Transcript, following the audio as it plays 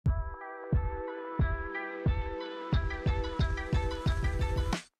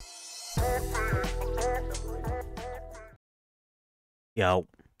Yo.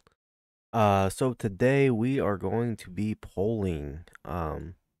 So today we are going to be polling.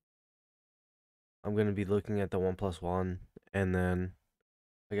 I'm gonna be looking at the 1+1, and then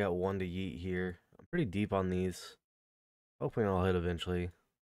I got one to yeet here. I'm pretty deep on these. Hoping I'll hit eventually.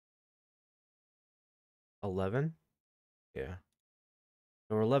 11? Yeah.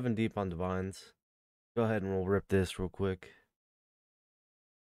 So we're 11 deep on divines. Go ahead and we'll rip this real quick.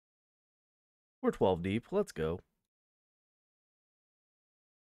 We're 12 deep. Let's go.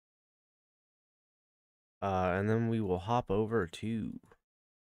 And then we will hop over to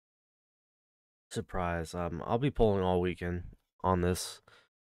surprise. I'll be polling all weekend on this,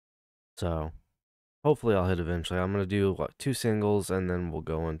 so hopefully I'll hit eventually. I'm gonna do what, 2 singles, and then we'll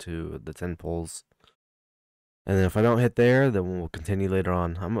go into the 10 pulls. And then if I don't hit there, then we'll continue later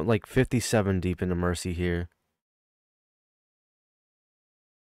on. I'm at like 57 deep into Mercy here.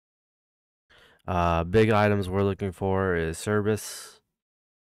 Big items we're looking for is Service.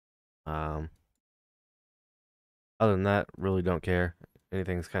 Um, Other than that, really don't care.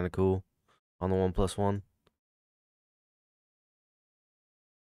 Anything's kind of cool on the 1+1.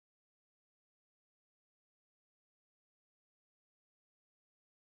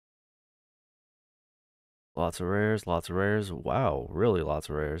 Lots of rares, lots of rares. Wow, really lots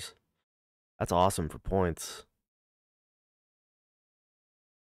of rares. That's awesome for points.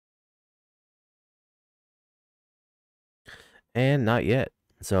 And not yet.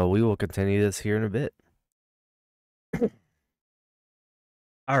 So we will continue this here in a bit.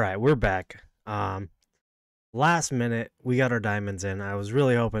 All right, we're back. Last minute, we got our diamonds in. I was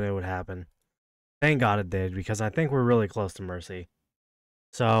really hoping it would happen. Thank God it did, because I think we're really close to Mercy.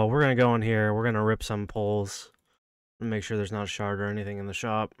 So we're going to go in here. We're going to rip some pulls and make sure there's not a shard or anything in the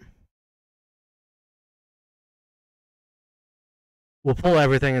shop. We'll pull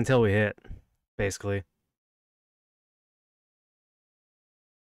everything until we hit, basically.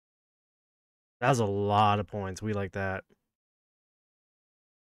 That was a lot of points. We like that.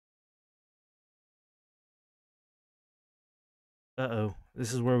 Uh-oh.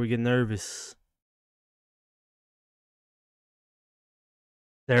 This is where we get nervous.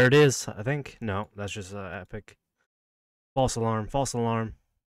 There it is, I think. No, that's just epic. False alarm, false alarm.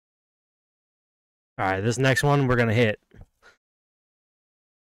 All right, this next one we're going to hit.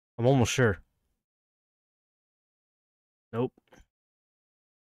 I'm almost sure. Nope.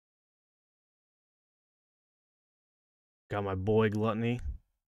 Got my boy Gluttony.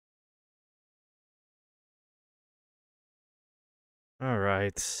 All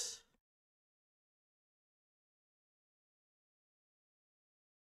right.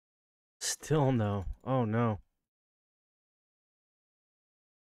 Still no. Oh no.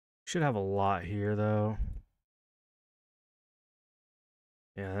 Should have a lot here though.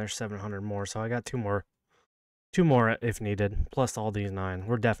 Yeah, there's 700 more, so I got two more. Two more if needed, plus all these 9.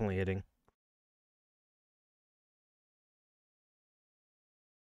 We're definitely hitting.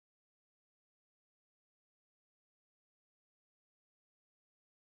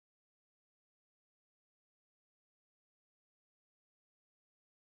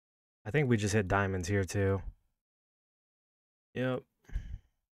 I think we just hit diamonds here too. Yep.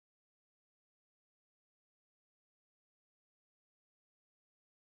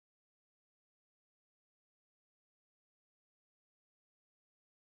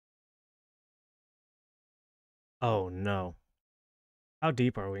 Oh no. How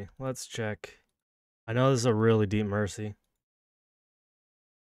deep are we? Let's check. I know this is a really deep Mercy.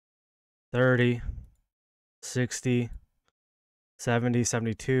 30, 60, 70,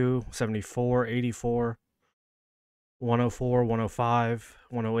 72, 74, 84, 104, 105,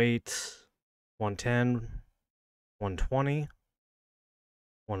 108, 110, 120,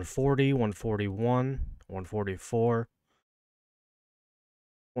 140, 141, 144,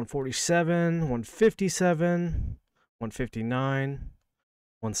 147, 157, 159,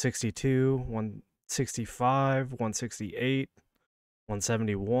 162, 165, 168,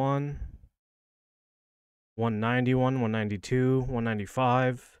 171, 191, 192,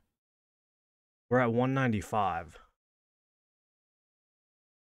 195. We're at 195.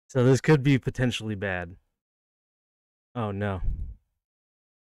 So this could be potentially bad. Oh no.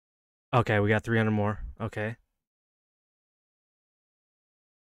 Okay, we got 300 more. Okay.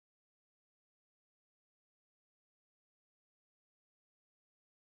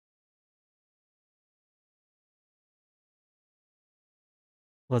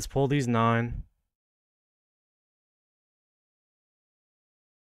 Let's pull these 9.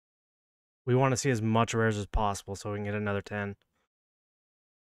 We want to see as much rares as possible so we can get another 10.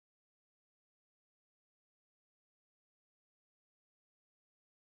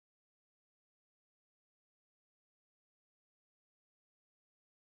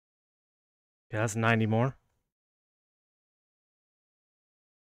 Yeah, that's 90 more.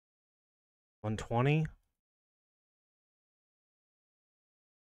 120.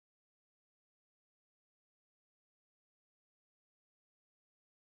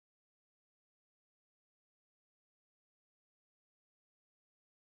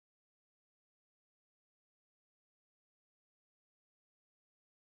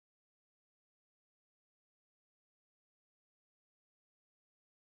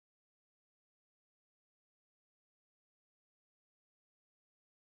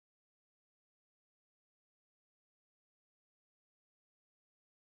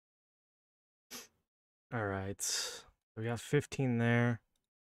 All right. We got 15 there.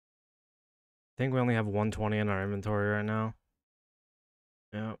 I think we only have 120 in our inventory right now.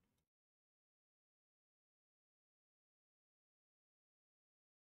 Yep.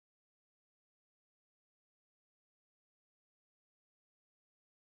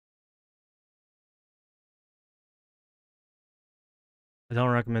 I don't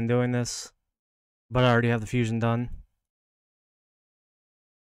recommend doing this, but I already have the fusion done.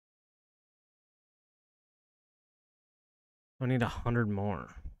 I need 100 more,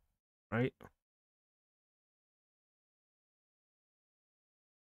 right?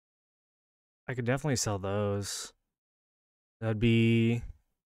 I could definitely sell those. That'd be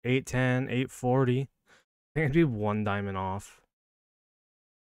 810, 840. I think I'd be 1 diamond off.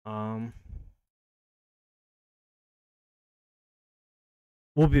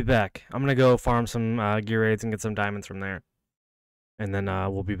 We'll be back. I'm gonna go farm some gear raids and get some diamonds from there. And then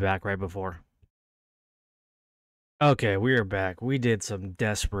we'll be back right before. Okay, we are back. We did some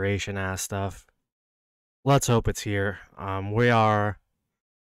desperation ass stuff. Let's hope it's here. We are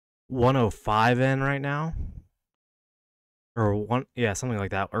 105 in right now. Or yeah, something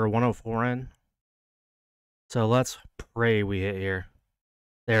like that. Or 104 in. So let's pray we hit here.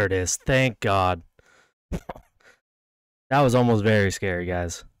 There it is. Thank God. That was almost very scary,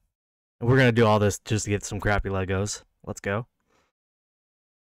 guys. We're gonna do all this just to get some crappy Legos. Let's go.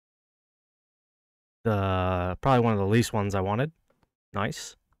 Probably one of the least ones I wanted.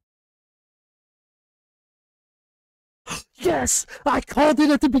 Nice. Yes! I called it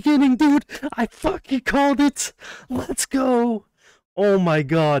at the beginning, dude! I fucking called it! Let's go! Oh my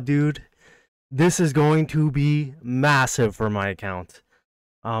god, dude. This is going to be massive for my account.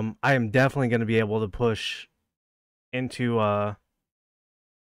 I am definitely going to be able to push into a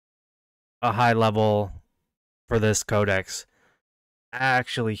high level for this codex.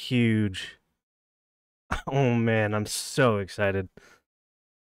 Actually huge. Oh man, I'm so excited.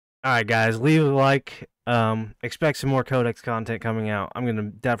 Alright guys, leave a like. Expect some more codex content coming out. I'm going to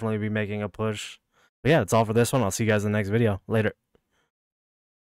definitely be making a push. But yeah, that's all for this one. I'll see you guys in the next video. Later.